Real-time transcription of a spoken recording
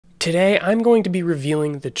Today, I'm going to be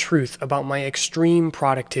revealing the truth about my extreme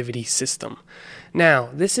productivity system.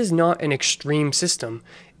 Now, this is not an extreme system,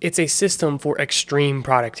 it's a system for extreme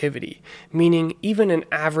productivity, meaning even an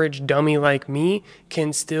average dummy like me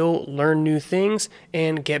can still learn new things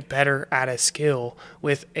and get better at a skill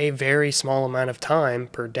with a very small amount of time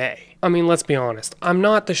per day. I mean, let's be honest, I'm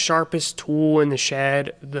not the sharpest tool in the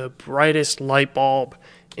shed, the brightest light bulb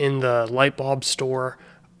in the light bulb store.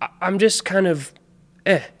 I'm just kind of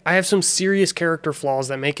I have some serious character flaws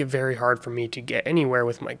that make it very hard for me to get anywhere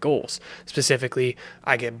with my goals. Specifically,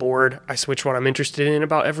 I get bored, I switch what I'm interested in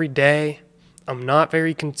about every day, I'm not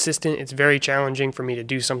very consistent, it's very challenging for me to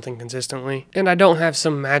do something consistently, and I don't have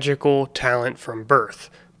some magical talent from birth.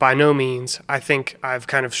 By no means. I think I've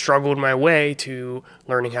kind of struggled my way to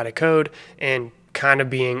learning how to code and kind of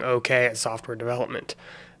being okay at software development.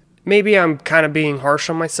 Maybe I'm kind of being harsh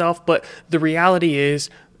on myself, but the reality is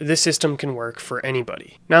this system can work for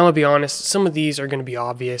anybody. Now, I'll be honest, some of these are going to be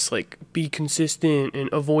obvious, like be consistent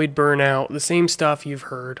and avoid burnout, the same stuff you've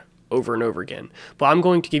heard over and over again. But I'm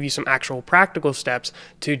going to give you some actual practical steps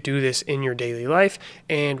to do this in your daily life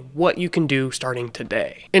and what you can do starting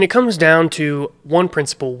today. And it comes down to one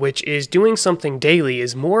principle, which is doing something daily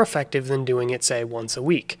is more effective than doing it, say, once a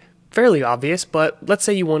week. Fairly obvious, but let's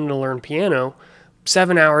say you wanted to learn piano.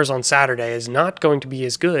 7 hours on Saturday is not going to be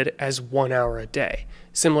as good as 1 hour a day.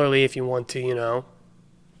 Similarly, if you want to,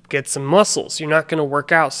 get some muscles, you're not going to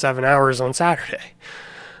work out 7 hours on Saturday.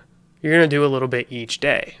 You're going to do a little bit each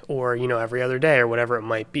day or, every other day or whatever it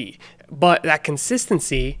might be. But that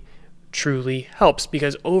consistency truly helps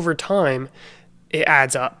because over time, it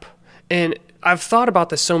adds up. And I've thought about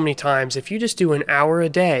this so many times. If you just do an hour a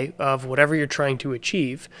day of whatever you're trying to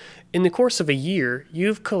achieve, in the course of a year,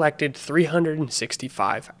 you've collected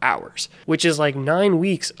 365 hours, which is like 9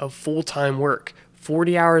 weeks of full-time work,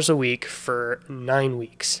 40 hours a week for 9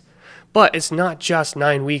 weeks. But it's not just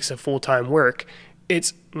 9 weeks of full-time work.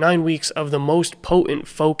 It's 9 weeks of the most potent,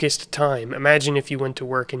 focused time. Imagine if you went to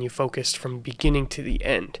work and you focused from beginning to the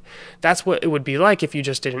end. That's what it would be like if you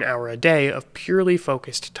just did an hour a day of purely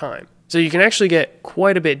focused time. So you can actually get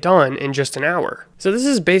quite a bit done in just an hour. So this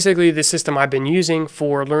is basically the system I've been using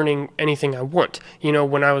for learning anything I want.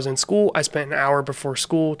 When I was in school, I spent an hour before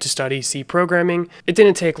school to study C programming. It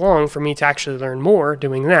didn't take long for me to actually learn more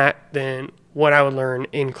doing that than what I would learn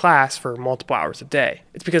in class for multiple hours a day.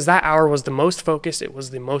 It's because that hour was the most focused, it was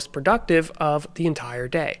the most productive of the entire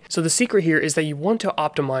day. So the secret here is that you want to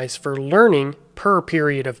optimize for learning per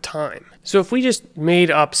period of time. So if we just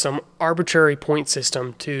made up some arbitrary point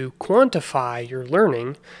system to quantify your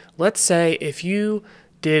learning, let's say if you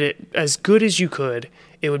did it as good as you could,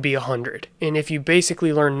 it would be 100. And if you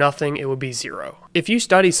basically learned nothing, it would be 0. If you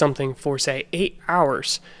study something for, say, 8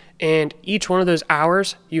 hours, and each one of those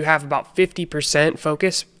hours, you have about 50%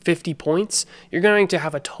 focus, 50 points, you're going to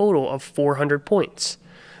have a total of 400 points.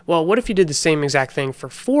 Well, what if you did the same exact thing for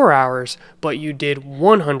 4 hours, but you did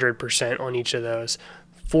 100% on each of those,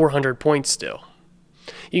 400 points still?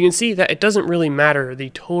 You can see that it doesn't really matter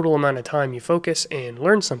the total amount of time you focus and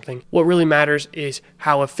learn something. What really matters is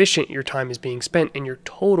how efficient your time is being spent and your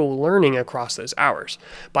total learning across those hours.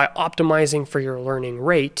 By optimizing for your learning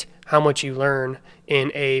rate, how much you learn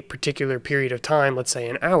in a particular period of time, let's say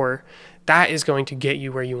an hour, that is going to get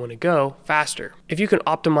you where you want to go faster. If you can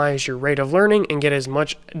optimize your rate of learning and get as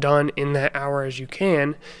much done in that hour as you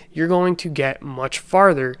can, you're going to get much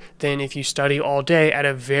farther than if you study all day at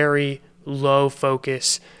a very low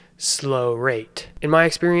focus, slow rate. In my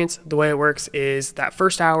experience, the way it works is that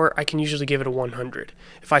first hour, I can usually give it a 100.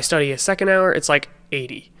 If I study a second hour, it's like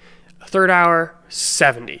 80. A third hour,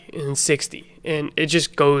 70 and 60. And it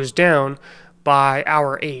just goes down. By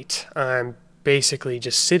hour 8, I'm basically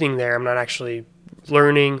just sitting there. I'm not actually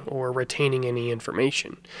learning or retaining any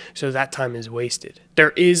information. So that time is wasted.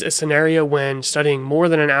 There is a scenario when studying more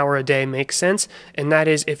than an hour a day makes sense, and that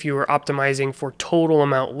is if you are optimizing for total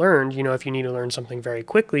amount learned. If you need to learn something very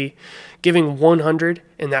quickly, giving 100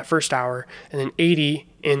 in that first hour and then 80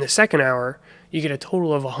 in the second hour, you get a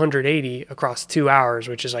total of 180 across 2 hours,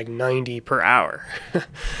 which is like 90 per hour.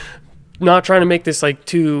 Not trying to make this like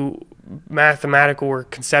too mathematical or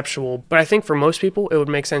conceptual, but I think for most people it would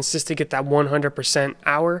make sense just to get that 100%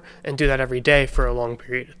 hour and do that every day for a long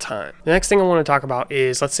period of time. The next thing I want to talk about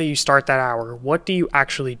is, let's say you start that hour, what do you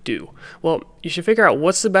actually do? Well, you should figure out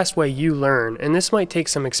what's the best way you learn, and this might take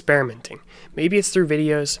some experimenting. Maybe it's through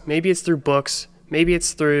videos, maybe it's through books, maybe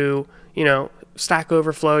it's through, Stack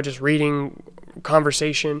Overflow, just reading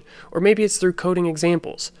conversation, or maybe it's through coding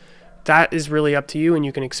examples. That is really up to you, and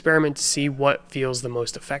you can experiment to see what feels the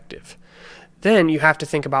most effective. Then you have to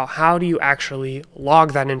think about, how do you actually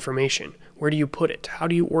log that information? Where do you put it? How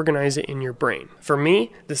do you organize it in your brain? For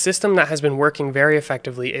me, the system that has been working very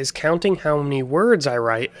effectively is counting how many words I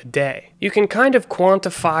write a day. You can kind of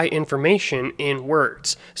quantify information in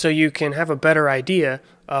words, so you can have a better idea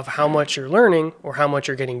of how much you're learning or how much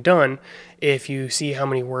you're getting done if you see how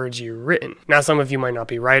many words you've written. Now, some of you might not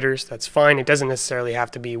be writers. That's fine. It doesn't necessarily have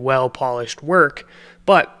to be well-polished work,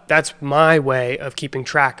 but that's my way of keeping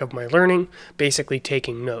track of my learning, basically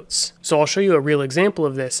taking notes. So I'll show you a real example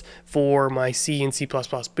of this for my C and C++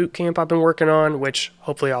 bootcamp I've been working on, which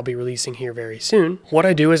hopefully I'll be releasing here very soon. What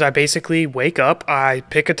I do is I basically wake up, I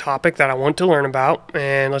pick a topic that I want to learn about,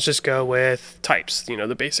 and let's just go with types,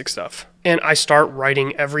 the basic stuff. And I start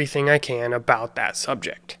writing everything I can about that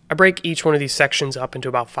subject. I break each one of these sections up into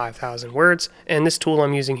about 5,000 words, and this tool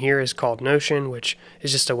I'm using here is called Notion, which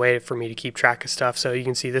is just a way for me to keep track of stuff. So you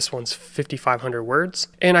can see this one's 5,500 words,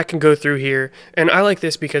 and I can go through here, and I like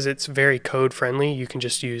this because it's very code friendly. You can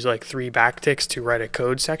just use like 3 backticks to write a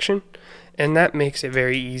code section, and that makes it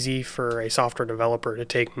very easy for a software developer to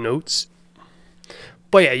take notes.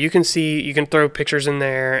 But yeah, you can see, you can throw pictures in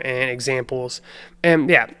there and examples, and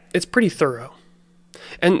yeah, it's pretty thorough.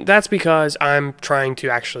 And that's because I'm trying to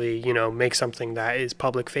actually, make something that is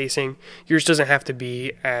public facing. Yours doesn't have to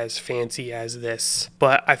be as fancy as this,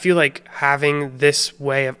 but I feel like having this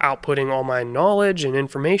way of outputting all my knowledge and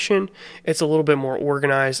information, it's a little bit more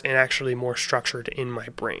organized and actually more structured in my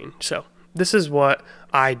brain. So this is what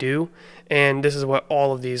I do, and this is what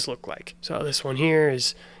all of these look like. So this one here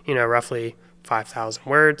is, roughly 5,000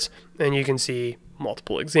 words, and you can see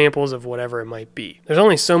multiple examples of whatever it might be. There's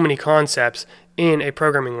only so many concepts in a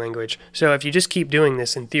programming language, so if you just keep doing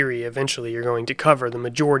this in theory, eventually you're going to cover the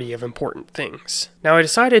majority of important things. Now, I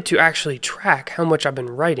decided to actually track how much I've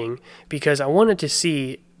been writing because I wanted to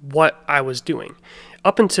see what I was doing.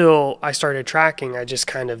 Up until I started tracking, I just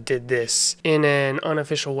kind of did this in an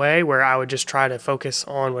unofficial way where I would just try to focus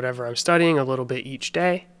on whatever I'm studying a little bit each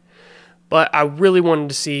day. But I really wanted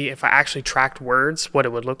to see if I actually tracked words, what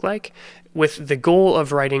it would look like, with the goal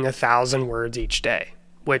of writing 1,000 words each day,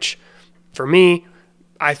 which for me,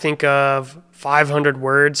 I think of 500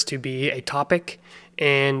 words to be a topic,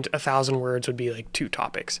 and 1,000 words would be like 2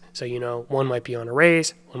 topics. So, one might be on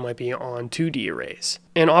arrays, one might be on 2D arrays.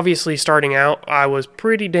 And obviously starting out, I was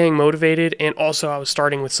pretty dang motivated, and also I was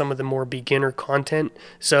starting with some of the more beginner content.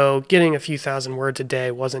 So getting a few thousand words a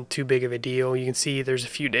day wasn't too big of a deal. You can see there's a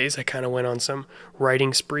few days I kind of went on some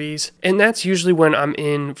writing sprees. And that's usually when I'm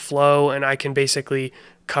in flow and I can basically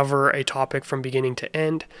cover a topic from beginning to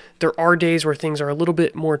end. There are days where things are a little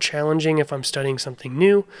bit more challenging if I'm studying something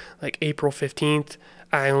new, like April 15th.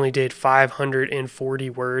 I only did 540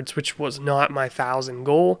 words, which was not my 1,000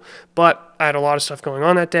 goal, but I had a lot of stuff going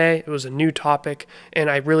on that day. It was a new topic, and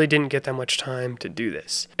I really didn't get that much time to do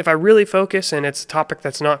this. If I really focus and it's a topic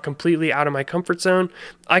that's not completely out of my comfort zone,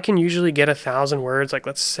 I can usually get 1,000 words. Like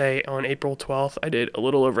let's say on April 12th, I did a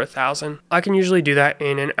little over 1,000. I can usually do that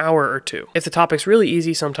in an hour or 2. If the topic's really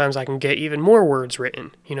easy, sometimes I can get even more words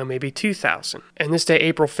written, maybe 2,000. And this day,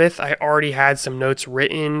 April 5th, I already had some notes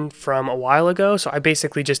written from a while ago, so I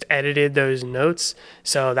basically just edited those notes.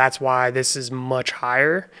 So that's why this is much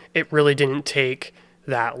higher. It really didn't take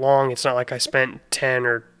that long. It's not like I spent 10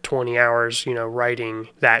 or 20 hours, writing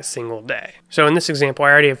that single day. So in this example,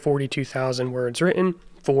 I already have 42,000 words written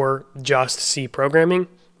for just C programming,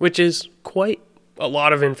 which is quite a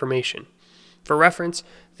lot of information. For reference,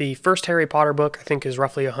 the first Harry Potter book, I think, is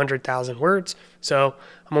roughly 100,000 words, so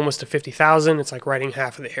I'm almost to 50,000. It's like writing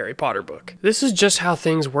half of the Harry Potter book. This is just how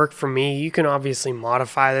things work for me. You can obviously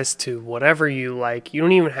modify this to whatever you like. You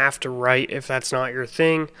don't even have to write if that's not your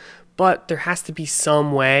thing, but there has to be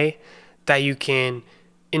some way that you can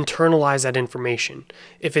internalize that information.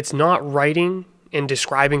 If it's not writing and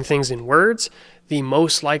describing things in words, the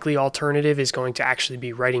most likely alternative is going to actually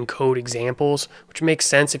be writing code examples, which makes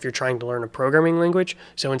sense if you're trying to learn a programming language.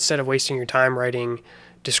 So instead of wasting your time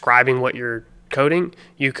describing what you're coding,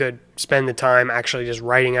 you could spend the time actually just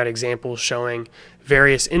writing out examples showing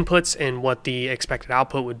various inputs and what the expected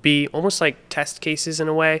output would be, almost like test cases in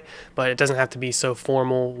a way, but it doesn't have to be so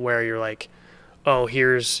formal where you're like, oh,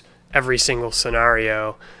 here's every single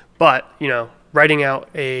scenario. But, writing out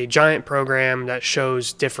a giant program that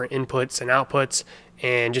shows different inputs and outputs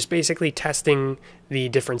and just basically testing the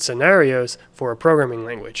different scenarios for a programming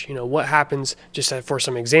language. What happens, just for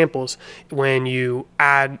some examples, when you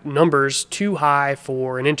add numbers too high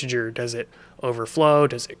for an integer? Does it overflow?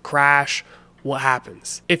 Does it crash? What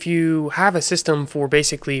happens? If you have a system for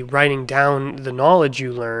basically writing down the knowledge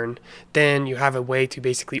you learn, then you have a way to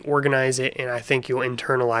basically organize it, and I think you'll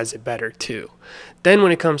internalize it better too. Then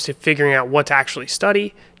when it comes to figuring out what to actually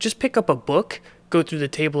study, just pick up a book go through the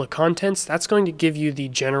table of contents, that's going to give you the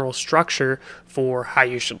general structure for how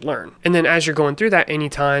you should learn. And then as you're going through that,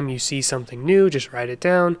 anytime you see something new, just write it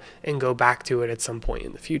down and go back to it at some point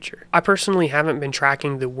in the future. I personally haven't been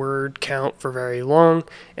tracking the word count for very long,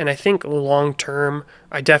 and I think long term,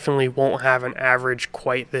 I definitely won't have an average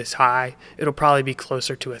quite this high. It'll probably be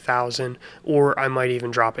closer to 1,000, or I might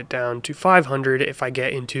even drop it down to 500 if I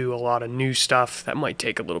get into a lot of new stuff that might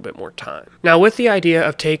take a little bit more time. Now, with the idea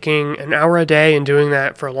of taking an hour a day and doing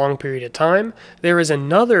that for a long period of time, there is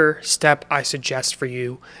another step I suggest for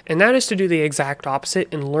you, and that is to do the exact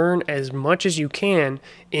opposite and learn as much as you can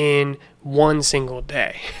in one single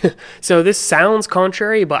day. So this sounds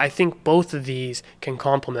contrary, but I think both of these can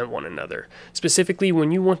complement one another. Specifically,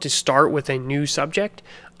 when you want to start with a new subject,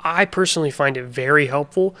 I personally find it very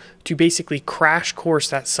helpful to basically crash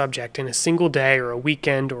course that subject in a single day or a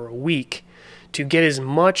weekend or a week to get as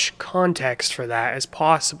much context for that as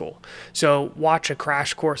possible. So watch a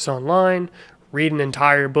crash course online, read an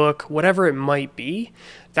entire book, whatever it might be.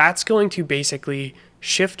 That's going to basically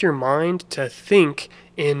shift your mind to think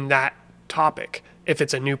in that topic. If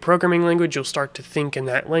it's a new programming language, you'll start to think in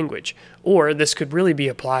that language. Or this could really be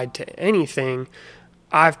applied to anything.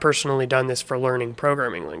 I've personally done this for learning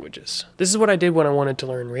programming languages. This is what I did when I wanted to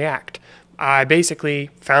learn React. I basically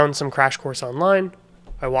found some crash course online.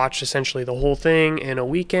 I watched essentially the whole thing in a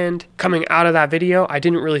weekend. Coming out of that video, I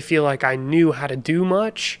didn't really feel like I knew how to do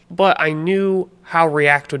much, but I knew how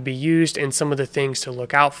React would be used and some of the things to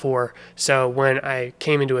look out for. So when I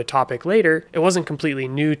came into a topic later, it wasn't completely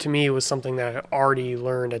new to me. It was something that I already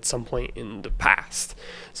learned at some point in the past.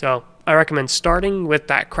 So I recommend starting with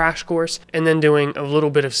that crash course and then doing a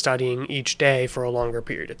little bit of studying each day for a longer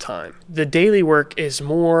period of time. The daily work is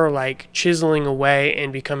more like chiseling away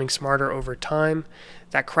and becoming smarter over time.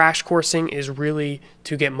 That crash coursing is really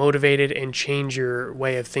to get motivated and change your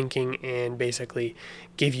way of thinking and basically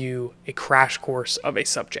give you a crash course of a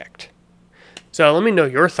subject. So let me know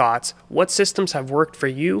your thoughts. What systems have worked for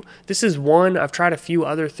you? This is one. I've tried a few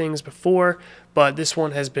other things before, but this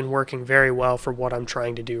one has been working very well for what I'm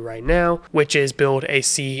trying to do right now, which is build a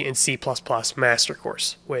C and C++ master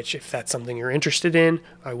course, which if that's something you're interested in,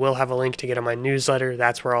 I will have a link to get on my newsletter.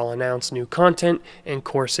 That's where I'll announce new content and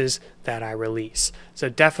courses that I release. So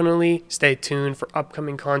definitely stay tuned for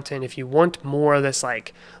upcoming content. If you want more of this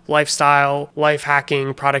like lifestyle, life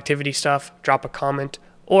hacking, productivity stuff, drop a comment.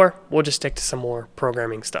 Or we'll just stick to some more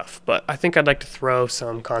programming stuff. But I think I'd like to throw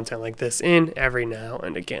some content like this in every now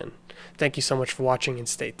and again. Thank you so much for watching and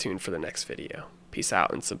stay tuned for the next video. Peace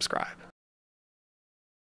out and subscribe.